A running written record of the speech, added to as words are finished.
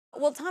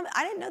well, Tom,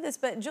 I didn't know this,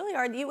 but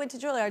Juilliard, you went to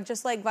Juilliard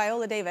just like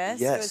Viola Davis.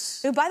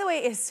 Yes. Who, by the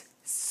way, is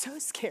so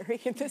scary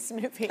in this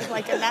movie.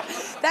 Like, and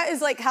that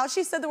is like how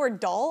she said the word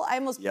doll. I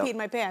almost peed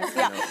my pants.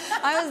 Yeah,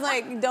 I was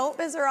like, don't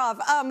piss her off.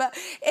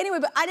 Anyway,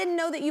 but I didn't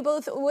know that you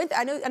both went.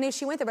 I knew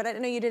she went there, but I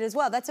didn't know you did as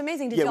well. That's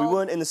amazing. Did we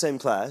weren't in the same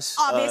class.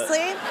 Obviously.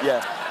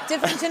 Yeah.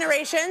 Different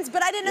generations,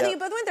 but I didn't know that you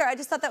both went there. I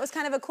just thought that was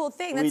kind of a cool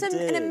thing. That's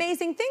an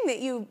amazing thing that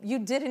you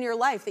did in your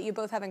life that you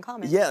both have in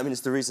common. Yeah, I mean,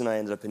 it's the reason I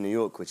ended up in New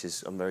York, which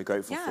is I'm very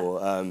grateful for.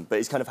 But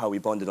it's kind of how we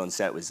bonded on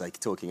set, was like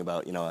talking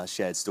about, you know, our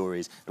shared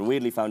stories, and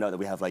weirdly found out that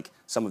we have like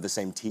some of the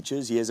same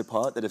teachers years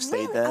apart that have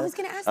stayed there. I was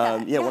going to ask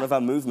that. Yeah, one of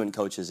our movement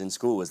coaches in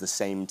school was the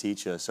same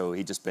teacher, so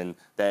he'd just been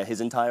there his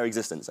entire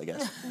existence, I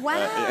guess.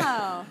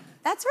 Wow.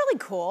 That's really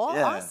cool.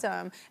 Yeah.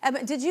 Awesome.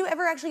 Did you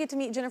ever actually get to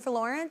meet Jennifer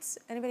Lawrence?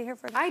 Anybody here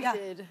for that? I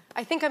did.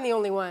 I think I'm the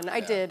only one. I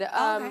did.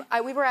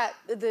 We were at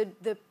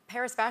the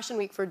Paris Fashion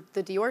Week for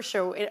the Dior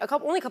show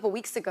only a couple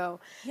weeks ago.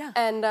 Yeah.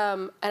 And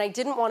I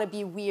didn't want to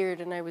be weird,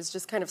 and I was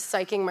just kind of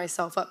psyching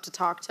myself up to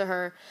talk to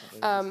her.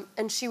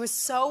 And she was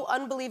so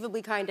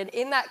unbelievably kind. And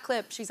in that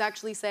clip, she's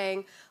actually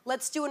saying,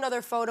 "Let's do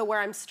another photo where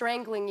I'm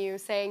strangling you,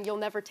 saying you'll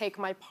never take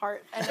my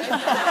part." And,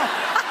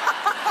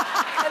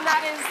 and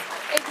that is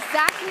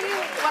exactly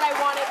what I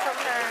wanted from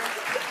her.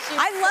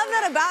 I love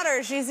that about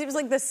her. She seems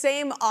like the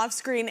same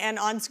off-screen and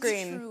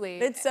on-screen. Truly.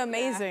 It's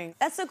amazing. Yeah.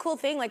 That's the cool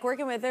thing, like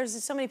working with, there's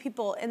just so many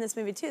people in this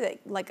movie too, that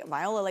like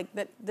Viola, like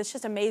that's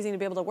just amazing to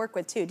be able to work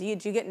with too. Do you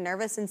get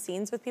nervous in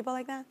scenes with people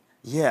like that?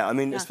 Yeah, I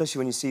mean, especially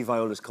when you see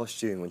Viola's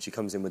costume, when she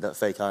comes in with that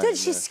fake eye. Dude,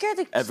 she scared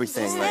the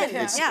everything. Like,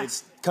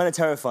 it's kind of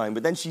terrifying,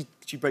 but then she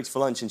breaks for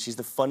lunch, and she's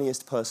the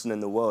funniest person in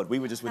the world. We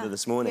were just with her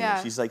this morning,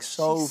 and she's like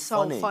so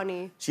funny. So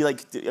funny. She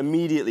like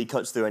immediately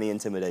cuts through any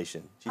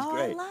intimidation. She's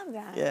great. I love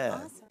that. Yeah.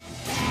 Awesome.